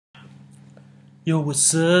Yo,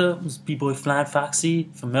 what's up? It's B-Boy Flying Foxy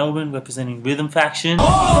from Melbourne, representing Rhythm Faction.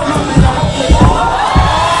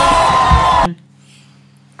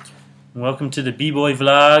 Welcome to the B-Boy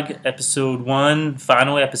Vlog, episode 1,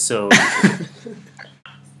 final episode.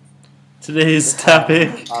 Today's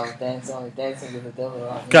topic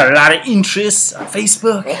got a lot of interest on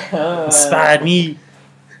Facebook. Inspired me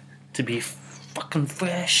to be fucking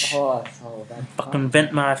fresh, fucking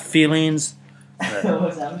vent my feelings.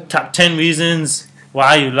 Top 10 reasons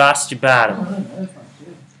why you lost your battle.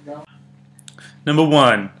 Number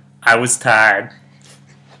 1, I was tired.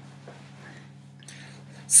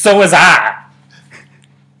 So was I.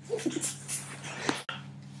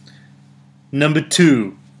 Number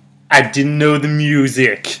 2, I didn't know the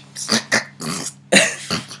music.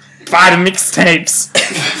 Buy the mixtapes.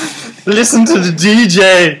 Listen to the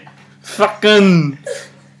DJ. Fucking.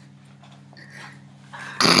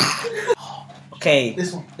 Okay,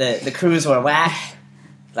 the crews were whack.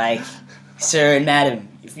 Like, sir and madam,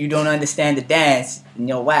 if you don't understand the dance, then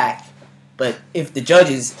you're whack. But if the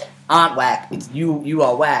judges aren't whack, it's you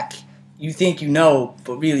are whack. You think you know,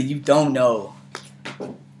 but really you don't know.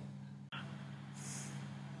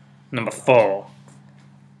 Number 4,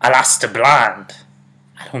 I lost to blind.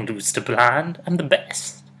 I don't lose to blind. I'm the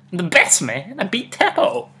best. I'm the best, man. I beat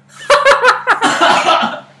Teppo.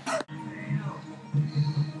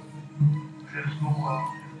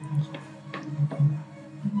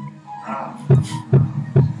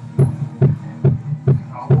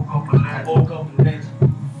 I woke up late.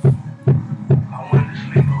 I went to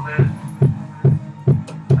sleep late.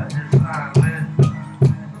 I just lied late.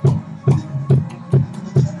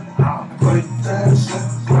 Break dancing,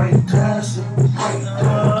 break dancing, break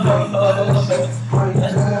dancing, break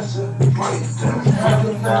dancing, break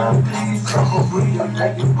dancing. Now please come and breathe and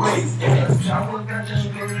take a break dance. I look at your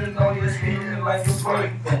spirit on your head like a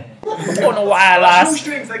break dance. I don't know why I lost.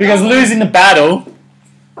 Because losing the battle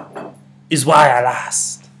is why I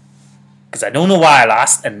lost. Because I don't know why I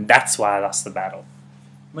lost, and that's why I lost the battle.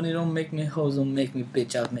 Money don't make me, hoes don't make me,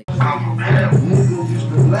 bitch, I'll make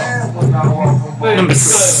Number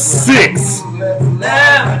 6. 6?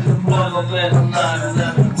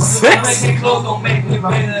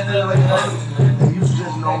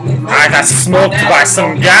 I got smoked by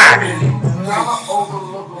some guy.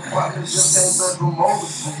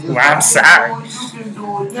 Well, I'm sorry.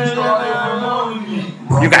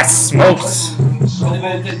 You got smoked.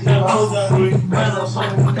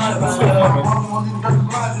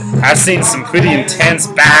 I've seen some pretty intense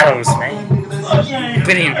battles, man.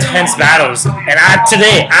 Pretty intense battles. And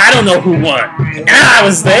today, I don't know who won. And I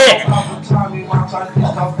was there.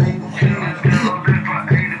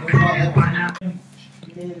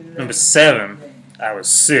 Number 7, I was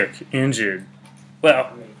sick, injured.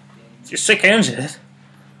 Well, if you're sick, injured,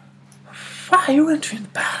 why are you entering the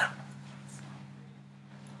battle?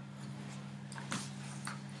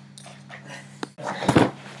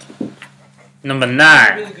 Number 9,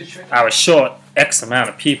 I was short X amount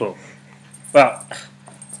of people. Well,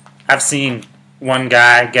 I've seen one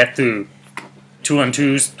guy get through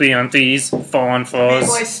 2-on-2s, 3-on-3s,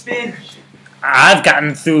 4-on-4s. I've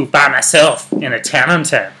gotten through by myself in a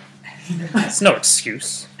 10-on-10. It's no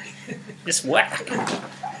excuse. Just whack.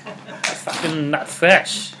 Fucking not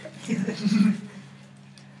fresh.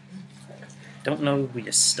 Don't know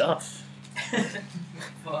your stuff.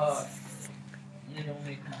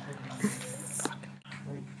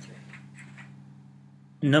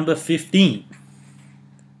 Number 15.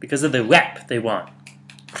 Because of the rep they want.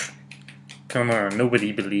 Come on,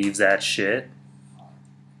 nobody believes that shit.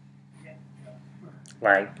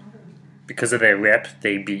 Like, because of their rep,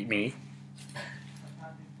 they beat me.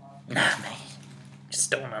 Nah, man.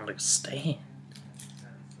 Just don't understand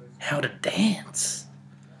how to dance.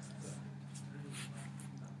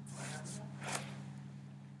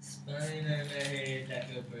 Spinning in my head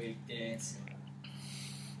like a break dancer.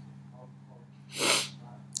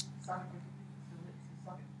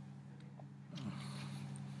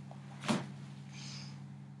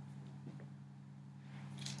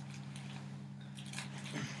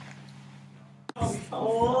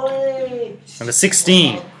 Number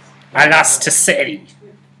 16, I lost to Seti.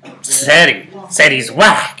 Seti's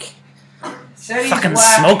whack. Fucking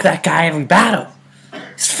smoke that guy every battle.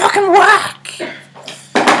 He's fucking whack.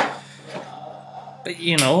 But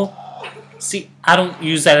you know, see, I don't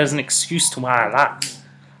use that as an excuse to why I lost.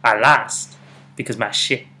 I lost because my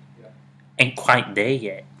shit ain't quite there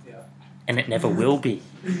yet. And it never will be.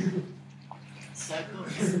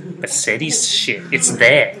 But Seti's shit, it's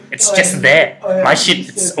there. It's just there. My shit,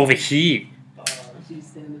 it's over here.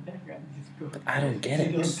 But I don't get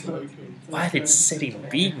it. Why did Seti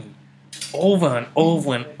beat me? over and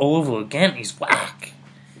over and over again. He's whack.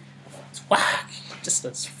 He's whack. He just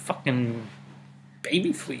does fucking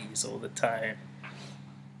baby fleas all the time.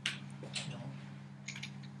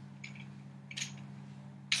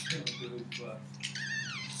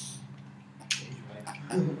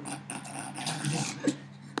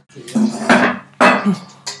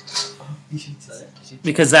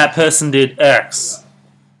 Because that person did X.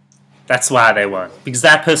 That's why they won. Because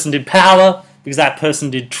that person did power. Because that person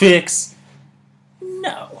did tricks.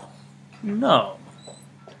 No. No.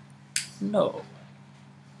 No.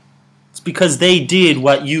 It's because they did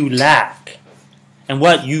what you lack. And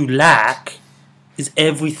what you lack is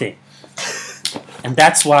everything. And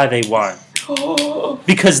that's why they won.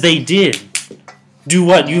 Because they did do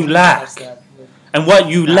what you lack. And what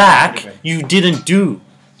you lack, you didn't do.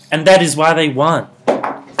 And that is why they won.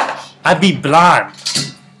 I beat Blonde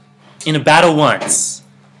in a battle once.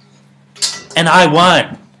 And I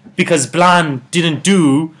won. Because Blonde didn't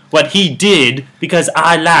do what he did because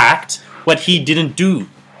I lacked what he didn't do.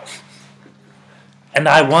 And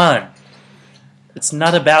I won. It's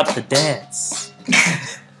not about the dance.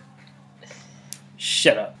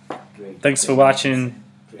 Shut up. Thanks for watching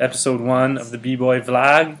episode 1 of the B-Boy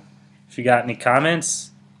vlog. If you got any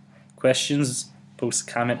comments, questions, post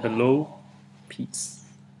a comment below. Peace.